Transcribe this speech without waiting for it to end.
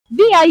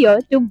We are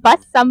here to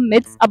bust some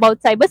myths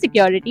about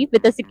cybersecurity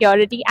with a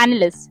security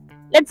analyst.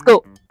 Let's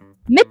go.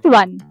 Myth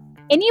 1.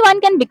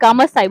 Anyone can become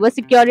a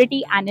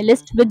cybersecurity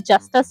analyst with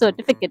just a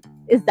certificate.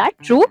 Is that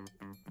true?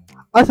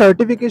 A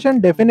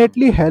certification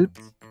definitely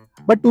helps,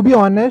 but to be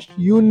honest,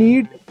 you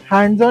need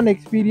hands on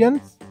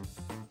experience.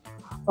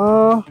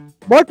 Uh,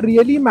 what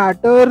really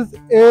matters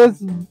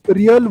is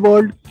real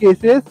world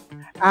cases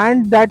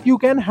and that you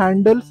can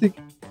handle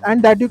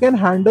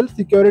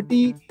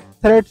security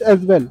threats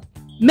as well.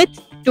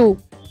 Myth 2.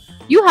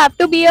 You have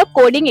to be a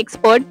coding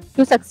expert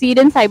to succeed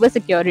in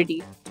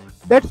cybersecurity.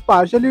 That's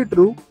partially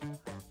true.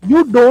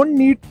 You don't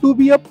need to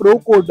be a pro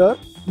coder.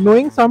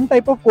 Knowing some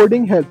type of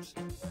coding helps.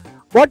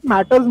 What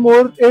matters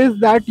more is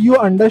that you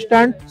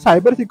understand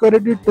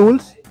cybersecurity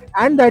tools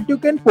and that you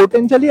can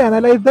potentially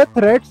analyze the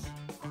threats,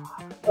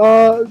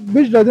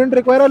 which doesn't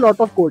require a lot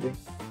of coding.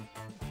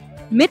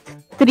 Myth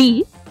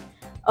 3.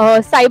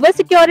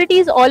 Cybersecurity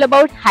is all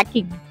about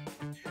hacking.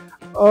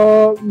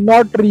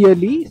 Not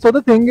really. So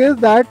the thing is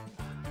that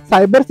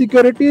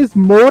cybersecurity is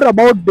more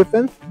about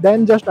defense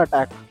than just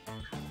attack.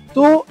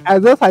 So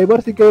as a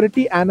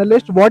cybersecurity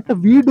analyst, what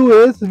we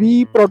do is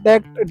we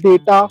protect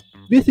data,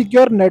 we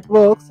secure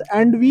networks,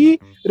 and we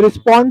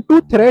respond to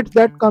threats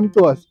that come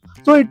to us.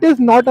 So it is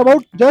not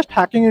about just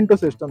hacking into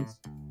systems.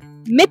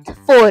 Myth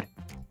 4.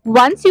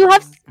 Once you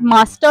have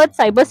mastered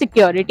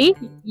cybersecurity,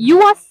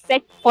 you are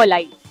set for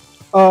life.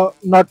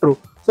 Not true.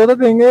 So the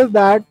thing is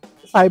that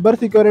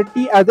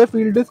cybersecurity as a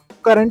field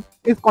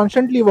is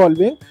constantly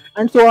evolving,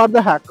 and so are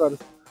the hackers.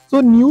 So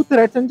new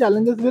threats and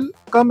challenges will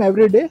come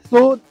every day.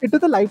 So it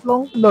is a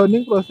lifelong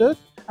learning process,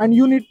 and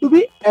you need to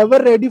be ever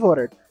ready for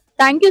it.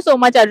 Thank you so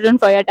much, Arjun,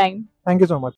 for your time. Thank you so much.